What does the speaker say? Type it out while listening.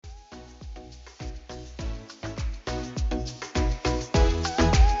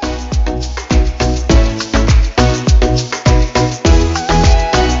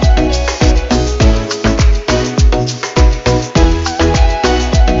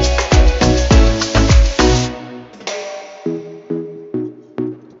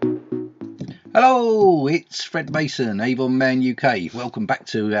it's Fred Mason, Avon Man UK. Welcome back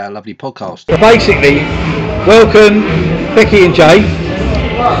to our lovely podcast. Basically, welcome Becky and Jay.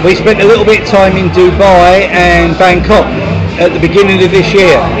 We spent a little bit of time in Dubai and Bangkok at the beginning of this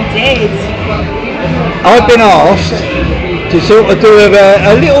year. We did. I've been asked to sort of do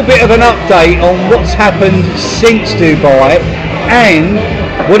a little bit of an update on what's happened since Dubai and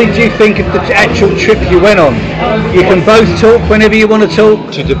what did you think of the actual trip you went on? You can both talk whenever you want to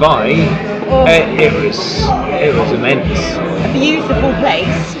talk. To Dubai, it was immense. A beautiful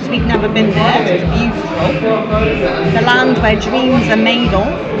place, because we've never been there. It's beautiful. The land where dreams are made of.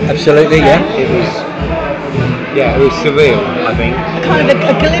 Absolutely, yeah. It was surreal, I think. Kind of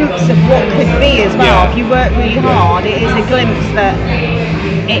a glimpse of what could be as well. Yeah. If you work really hard, it is a glimpse that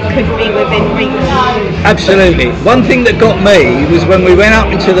it could be within reach. Absolutely. One thing that got me was when we went up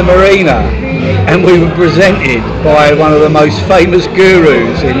into the marina and we were presented by one of the most famous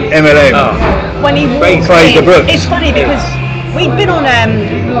gurus in MLM. When he walked Fraser in, Brooks. it's funny because we'd been on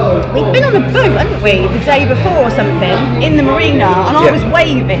a boat, hadn't we, the day before or something, in the marina, and I was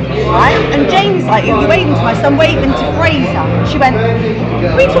waving, right? And Jane's like, "Are you waving to us?" I'm waving to Fraser. She went,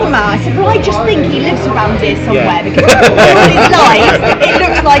 "What are you talking about?" I said, "Well, I just think he lives around here somewhere because all his life it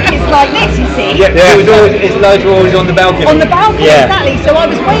looks like it's like this, you see." His lights were always on the balcony. On the balcony, exactly. So I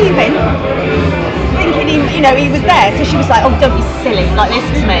was waving, thinking he was there. So she was like, "Oh, don't be silly, like this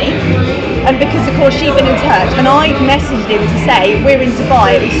to me." And because of course she'd been in touch, and I'd messaged him to say, "We're in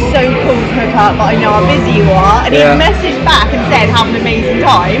Dubai, it was so cool to hook up, but I know how busy you are." And he messaged back and said, "Have an amazing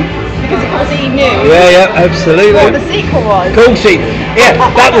time," because of course he knew absolutely what the sequel was. Cool,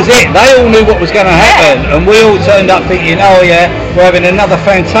 that was it. They all knew what was going to happen, and we all turned up thinking, "Oh yeah, we're having another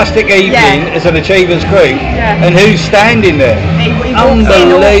fantastic evening as an Achievers crew." And who's standing there? He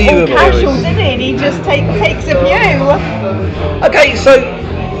Unbelievable. All casual, didn't he? And he just takes a view. Okay, so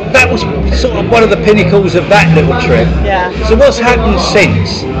that was sort of one of the pinnacles of that little trip. Yeah. So what's happened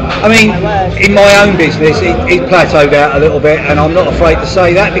since? I mean, in my own business, it plateaued out a little bit, and I'm not afraid to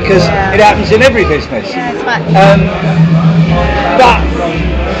say that because it happens in every business. Yeah, it's fact. But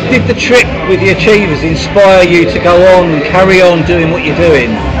did the trip with the Achievers inspire you to go on and carry on doing what you're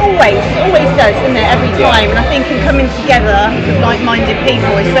doing? Always does, doesn't it? Every time, and I think in coming together with like-minded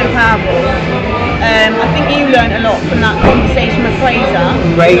people is so powerful. I think you learned a lot from that conversation with Fraser.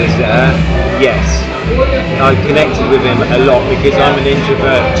 Yes. I connected with him a lot because I'm an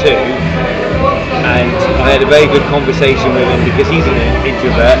introvert too. And I had a very good conversation with him because he's an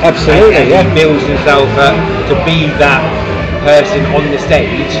introvert. Absolutely, and he builds himself up to be that person on the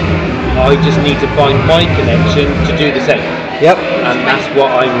stage. I just need to find my connection to do the same. Yep. And that's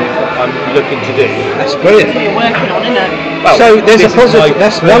what I'm looking to do. That's brilliant. You're working on, isn't it? Well, so there's a positive.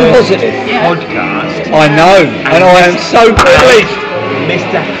 That's one positive. Podcast. I know, and I am so privileged.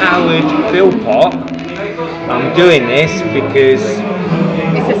 Mr. Howard Philpott, I'm doing this because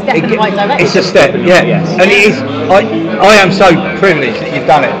it's a step in the right direction. It's a step, Yes. And it is. I am so privileged that you've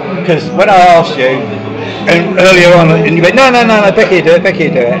done it because when I asked you and earlier on, and you went, no, Becky will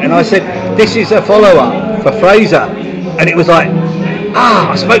do it, and I said, this is a follow-up for Fraser, and it was like,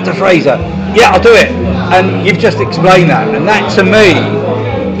 I spoke to Fraser, yeah, I'll do it, and you've just explained that, and that to me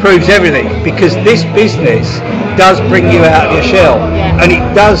proves everything, because this business does bring you out of your shell, and it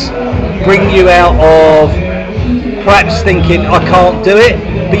does bring you out of perhaps thinking I can't do it,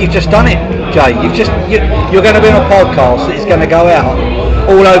 but you've just done it, Jay. You're going to be on a podcast that is going to go out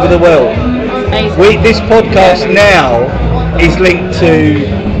all over the world. This podcast now is linked to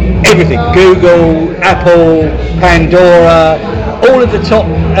everything: Google, Apple, Pandora, all of the top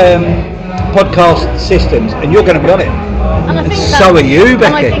podcast systems, and you're going to be on it. And I think so are you,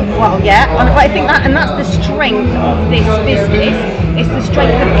 Becky. I think that's the strength of this business. It's the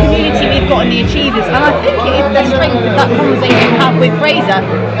strength of the community we've got in the Achievers, and I think it is the strength of that conversation we had with Fraser,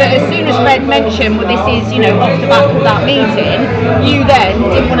 that as soon as Fred mentioned, well, this is, off the back of that meeting, you then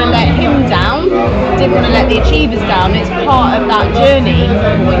didn't want to let him down, didn't want to let the Achievers down. It's part of that journey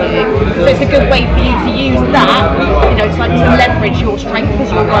for you, so it's a good way for you to use that, to leverage your strength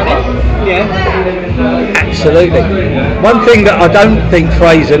as you're growing. Yeah, absolutely. One thing that I don't think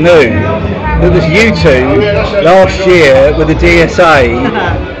Fraser knew, it was you two last year with the DSA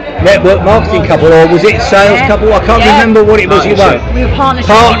network marketing couple, or was it sales couple? I can't remember what it was you won. We were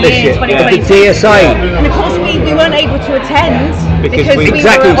partnership of the DSA. And of course we weren't able to attend because we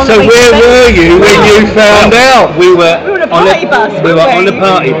exactly. were on so where were you when you found out? We were in a party bus. We were on a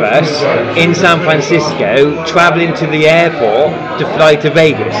party bus in San Francisco, travelling to the airport to fly to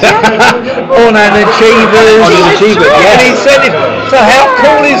Vegas. On an Achievers. On an Achievers, yeah. And he said it. So how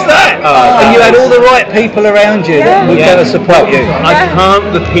cool is that? And you had all the right people around you that were going to support you. I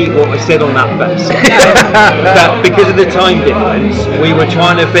can't repeat what was said on that bus. But because of the time difference, we were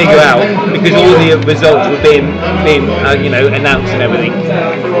trying to figure out, because all the results were being announced and everything.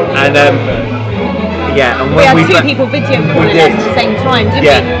 And and we when had two people video calling us at the same time, didn't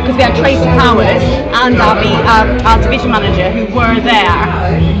we? Because we had Tracy Powers and our division manager who were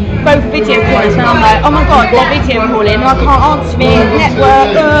there, both video calling us, and I'm like, oh my god, they're video calling, and I can't answer it,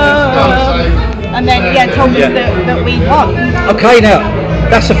 network, and then told us that we won. Okay, now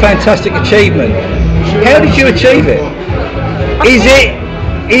that's a fantastic achievement. How did you achieve it? Is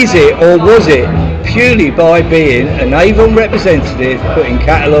it or was it purely by being an Avon representative, putting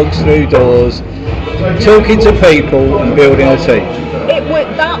catalogues through doors, talking to people and building a team? It was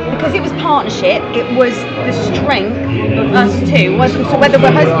that, because it was partnership, it was the strength of us two. So whether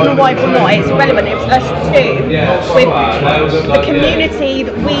we're husband or wife or not, it's irrelevant. It was us two with the community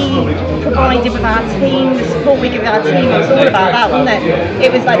that we provided with our team, the support we give our team. It was all about that, wasn't it?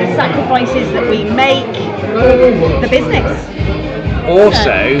 It was like the sacrifices that we make for the business.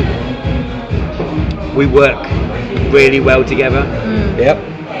 Also, we work really well together. Yep.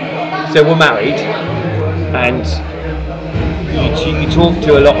 So we're married, and you talk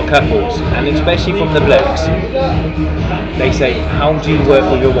to a lot of couples, and especially from the blokes, they say, how do you work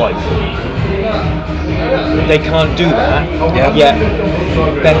with your wife? They can't do that. Yet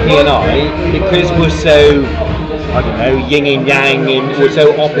Becky and I, because we're so, I don't know, yin and yang, and we're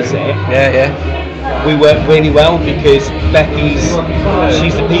so opposite, we work really well, because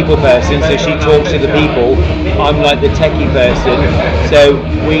she's the people person, so she talks to the people. I'm like the techie person, so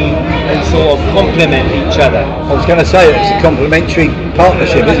we sort of complement each other. I was going to say it's a complementary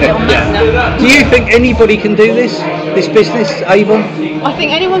partnership, isn't it? Yeah. Do you think anybody can do this business, Avon? I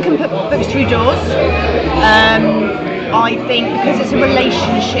think anyone can put books through doors. I think because it's a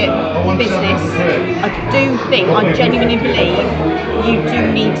relationship business, I genuinely believe you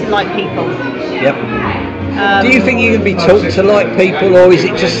do need to like people. Yep. Do you think you can be taught to like people, or is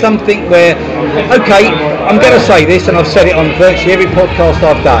it just something where, okay, I'm going to say this, and I've said it on virtually every podcast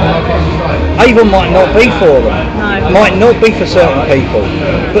I've done, Avon might not be for them, might not be for certain people,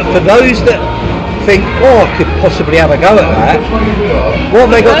 but for those that think, I could possibly have a go at that, what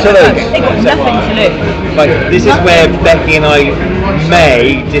have they got to lose? They've got nothing to lose. Like, this is where Becky and I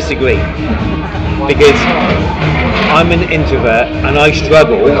may disagree, because I'm an introvert and I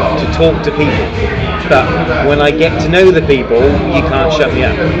struggle to talk to people, but when I get to know the people, you can't shut me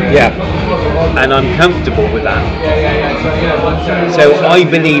up. Yeah. And I'm comfortable with that. So I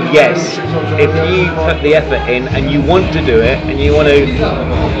believe, yes, if you put the effort in and you want to do it, and you want to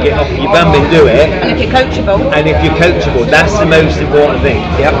get off your bum and do it, And if you're coachable, that's the most important thing.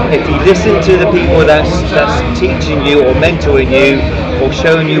 Yep. If you listen to the people that's teaching you or mentoring you or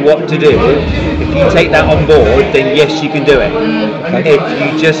showing you what to do, if you take that on board, then yes, you can do it. If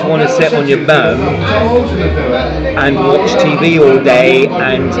you just want to sit on your bum and watch TV all day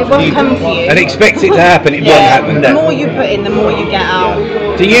and it won't come to you. And expect it to happen, it won't happen. The more you put in, the more you get out.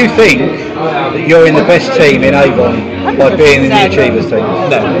 Do you think that you're in the best team in Avon by being in the Achievers team?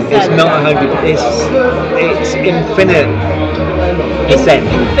 No, it's not 100. It's infinite percent.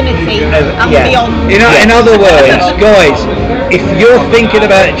 Infinity and yeah. beyond. In other words, guys, if you're thinking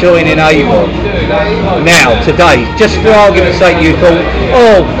about joining Avon now, today, just for argument's sake, you thought,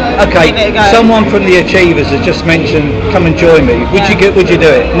 okay, someone from the Achievers has just mentioned, come and join me. Would you do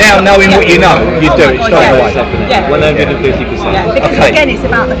it? Now, knowing what you know, you'd do it straight away. Yeah. 150%. Yeah, because again, it's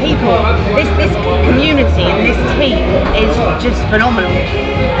about the people. This community and this team is just phenomenal.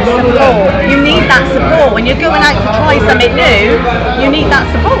 The support. You need that support when you're going out to try something new. You need that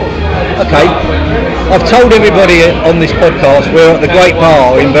support. Okay, I've told everybody on this podcast we're at the Great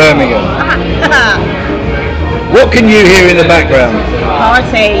Bar in Birmingham. What can you hear in the background?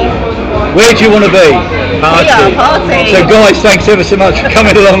 Party. Where do you want to be? Party. So guys, thanks ever so much for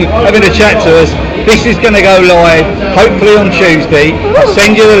coming along, having a chat to us. This is going to go live hopefully on Tuesday. I'll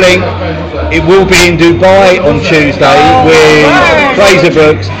send you the link. It will be in Dubai on Tuesday with Fraser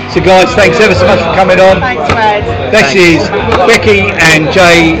Brooks. So guys, thanks ever so much for coming on. Thanks, Fred. This is Becky and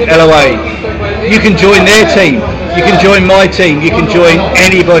Jay Elloway. You can join their team. You can join my team. You can join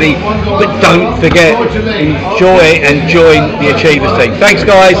anybody. But don't forget, enjoy and join the Achievers team. Thanks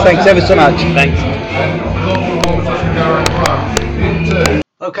guys. Thanks ever so much. Thanks.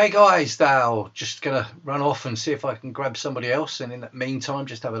 Okay guys, now just gonna run off and see if I can grab somebody else, and in the meantime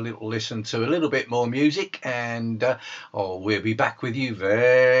just have a little listen to a little bit more music, and we'll be back with you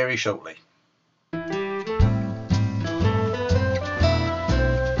very shortly.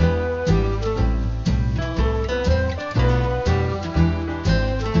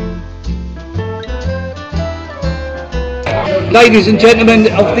 Ladies and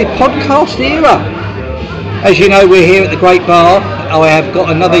gentlemen of the podcast era, as you know, we're here at the Great Bar. I have got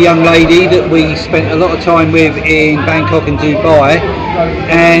another young lady that we spent a lot of time with in Bangkok and Dubai,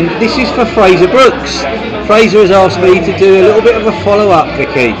 and this is for Fraser Brooks. Fraser has asked me to do a little bit of a follow-up,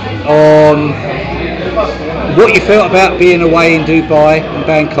 Vicky, on what you felt about being away in Dubai and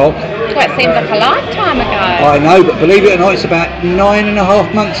Bangkok. Well, it seems like a lifetime ago. I know, but believe it or not, it's about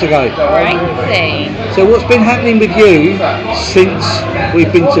 9.5 months ago. Crazy. So what's been happening with you since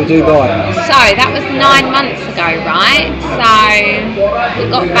we've been to Dubai? So that was 9 months ago, right? So we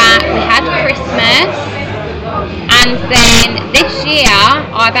got back, we had Christmas, and then this year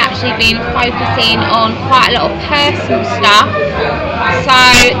I've actually been focusing on quite a lot of personal stuff. So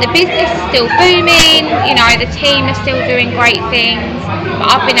the business is still booming, you know, the team are still doing great things, but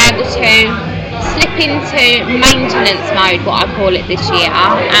I've been able to slip into maintenance mode, what I call it, this year,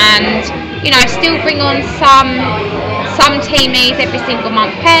 and you know, still bring on some teamies every single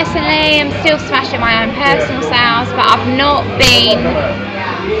month personally. I'm still smashing my own personal sales, but I've not been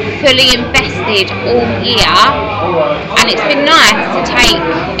fully invested all year, and it's been nice to take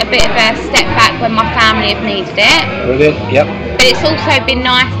a bit of a step back when my family have needed it. Brilliant, yep. But it's also been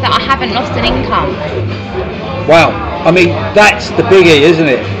nice that I haven't lost an income. Wow, I mean, that's the biggie, isn't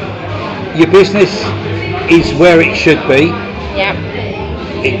it? Your business is where it should be. Yep.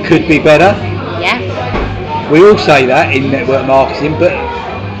 It could be better. Yeah. We all say that in network marketing, but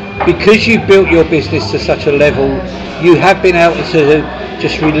because you built your business to such a level, you have been able to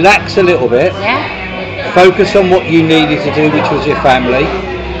just relax a little bit, focus on what you needed to do, which was your family,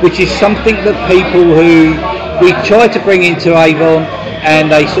 which is something that people who we try to bring into Avon,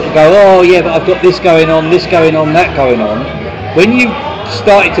 and they sort of go, oh yeah, but I've got this going on, that going on. When you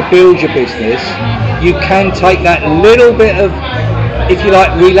started to build your business, you can take that little bit of, if you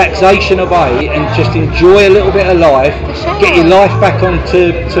like, relaxation away and just enjoy a little bit of life, get your life back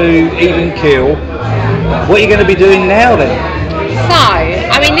onto even keel. What are you going to be doing now then? So,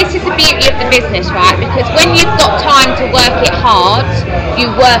 I mean, this is the beauty of the business, right? Because when you've got time to work it hard, you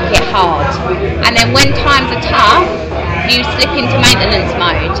work it hard. And then when times are tough, you slip into maintenance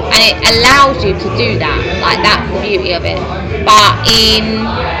mode, and it allows you to do that. Like, that's the beauty of it. But in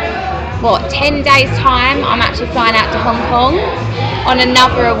 10 days time, I'm actually flying out to Hong Kong on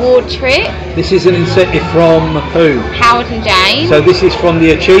another award trip. This is an incentive from who? Howard and Jane. So this is from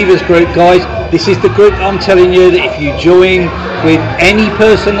the Achievers group, guys. This is the group I'm telling you that if you join with any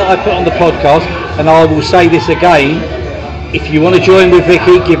person that I put on the podcast, and I will say this again, if you want to join with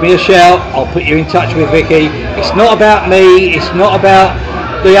Vicky, give me a shout. I'll put you in touch with Vicky. It's not about me, it's not about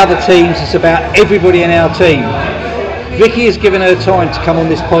the other teams, it's about everybody in our team. Vicky has given her time to come on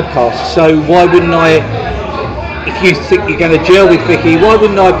this podcast, so why wouldn't I, if you think you're going to gel with Vicky, why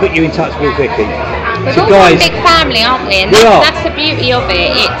wouldn't I put you in touch with Vicky? We're so all guys, one big family, aren't we? And that's the beauty of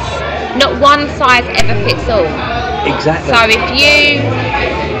it. It's not one size ever fits all. Exactly. So if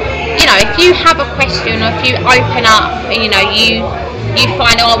you have a question, or if you open up, you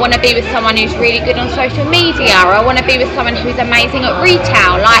find, I want to be with someone who's really good on social media, or I want to be with someone who's amazing at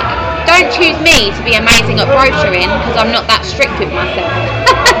retail. Like, don't choose me to be amazing at brochuring, because I'm not that strict with myself.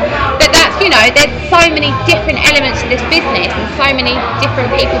 But that's, there's so many different elements to this business, and so many different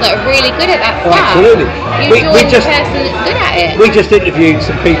people that are really good at that stuff. Absolutely. You join the person that's good at it. We just interviewed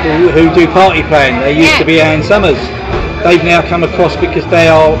some people who do party planning. They used to be Ann Summers. They've now come across because they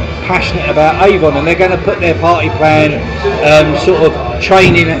are passionate about Avon, and they're going to put their party plan sort of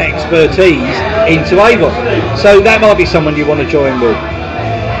training and expertise into Avon. So that might be someone you want to join with.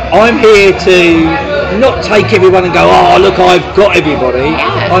 I'm here to not take everyone and go, oh look, I've got everybody.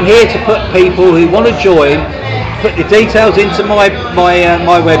 I'm here to put people who want to join, put the details into my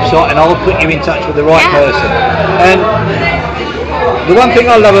website, and I'll put you in touch with the right person. And the one thing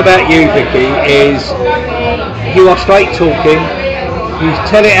I love about you, Vicky, is you are straight talking, you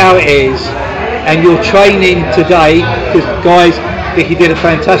tell it how it is, and your training today, because guys, Vicky did a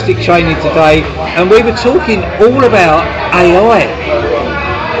fantastic training today, and we were talking all about AI.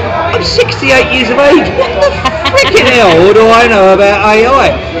 I'm 68 years of age, what the freaking hell do I know about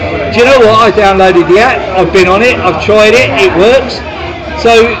AI? Do you know what, I downloaded the app, I've been on it, I've tried it, it works.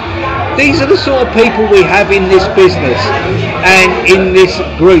 So these are the sort of people we have in this business and in this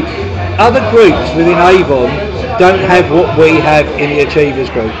group. Other groups within Avon don't have what we have in the Achievers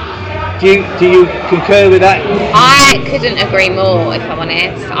Group. Do you concur with that? I couldn't agree more, if I'm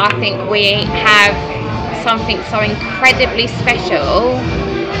honest. I think we have something so incredibly special.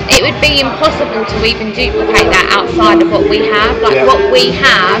 It would be impossible to even duplicate that outside of what we have. Like what we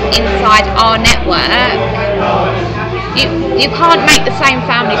have inside our network, you can't make the same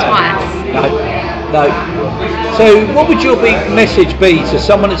family twice. No. So what would your big message be to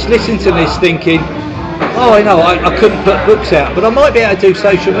someone that's listening to this thinking, oh, I know, I couldn't put books out, but I might be able to do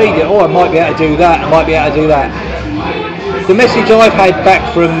social media, or I might be able to do that, I might be able to do that. The message I've had back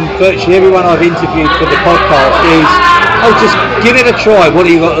from virtually everyone I've interviewed for the podcast is, oh, just give it a try, what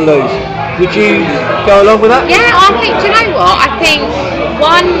have you got to lose? Would you go along with that? Yeah, I think, do you know what? I think,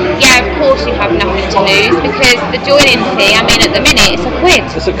 one, yeah, of course you have nothing to lose, because the joining fee, I mean, at the minute, it's £1.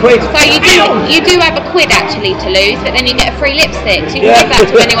 It's £1. So you do have £1 actually to lose, but then you get a free lipstick, so you can give that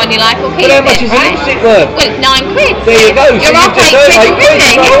to anyone you like or keep but how much it, is right? a lipstick worth? Well, it's £9. There you go. You're so off £8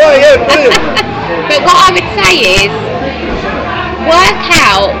 brilliant. But what I would say is, work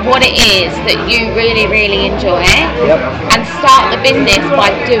out what it is that you really, really enjoy, and start the business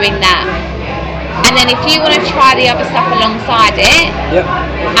by doing that. And then if you want to try the other stuff alongside it,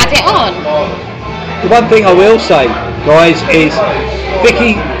 add it on. The one thing I will say, guys, is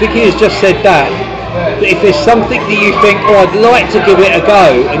Vicky has just said that if there's something that you think, oh, I'd like to give it a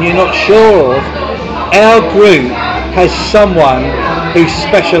go, and you're not sure of, our group has someone who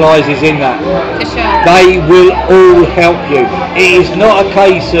specialises in that. For sure. They will all help you. It is not a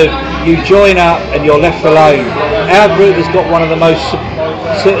case of you join up and you're left alone. Our group has got one of the most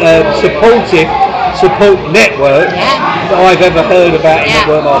supportive support networks that I've ever heard about in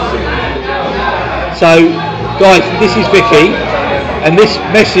network marketing. So, guys, this is Vicky, and this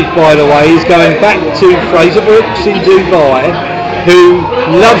message, by the way, is going back to Fraser Brooks in Dubai, who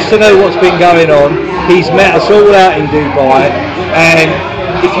loves to know what's been going on. He's met us all out in Dubai, and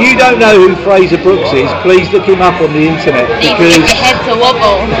if you don't know who Fraser Brooks is, please look him up on the internet. Because your head's a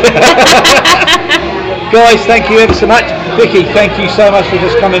wobble. Guys, thank you ever so much. Vicky, thank you so much for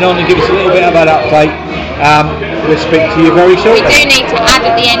just coming on and giving us a little bit of an update. We'll speak to you very shortly. We do need to add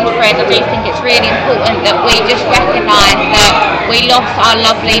at the end, Fred, I do think it's really important that we just recognise that we lost our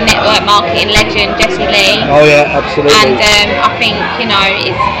lovely network marketing legend, Jessie Lee. Oh yeah, absolutely. And I think,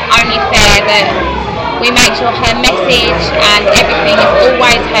 it's only fair that we make sure her message and everything is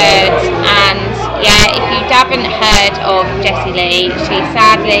always heard. And if you haven't heard of Jessie Lee, she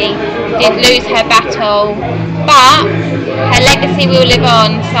sadly did lose her battle, but her legacy will live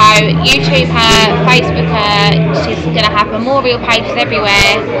on. So YouTube her, Facebook her, she's going to have memorial pages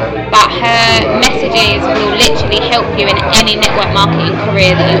everywhere, but her messages will literally help you in any network marketing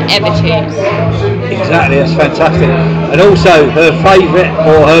career that you ever choose. Exactly, that's fantastic. And also her favourite,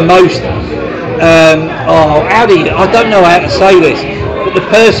 or her most I don't know how to say this, but the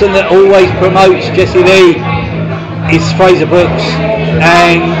person that always promotes Jessie Lee is Fraser Brooks.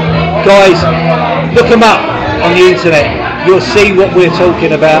 And guys, look them up on the internet. You'll see what we're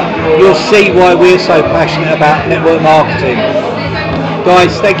talking about. You'll see why we're so passionate about network marketing.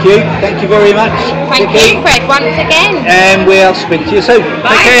 Guys, thank you very much. Thank you, Fred, once again. And we'll speak to you soon.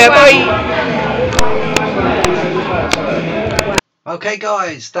 Take care, bye. Okay,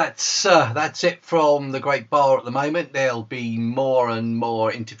 guys, that's it from the Great Bar at the moment. There'll be more and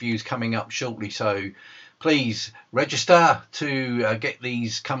more interviews coming up shortly, so please register to get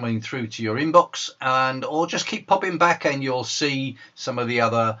these coming through to your inbox, or just keep popping back and you'll see some of the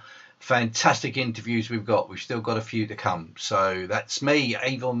other fantastic interviews we've got. We've still got a few to come. So that's me,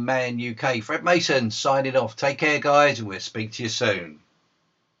 Avon Man UK, Fred Mason, signing off. Take care, guys, and we'll speak to you soon.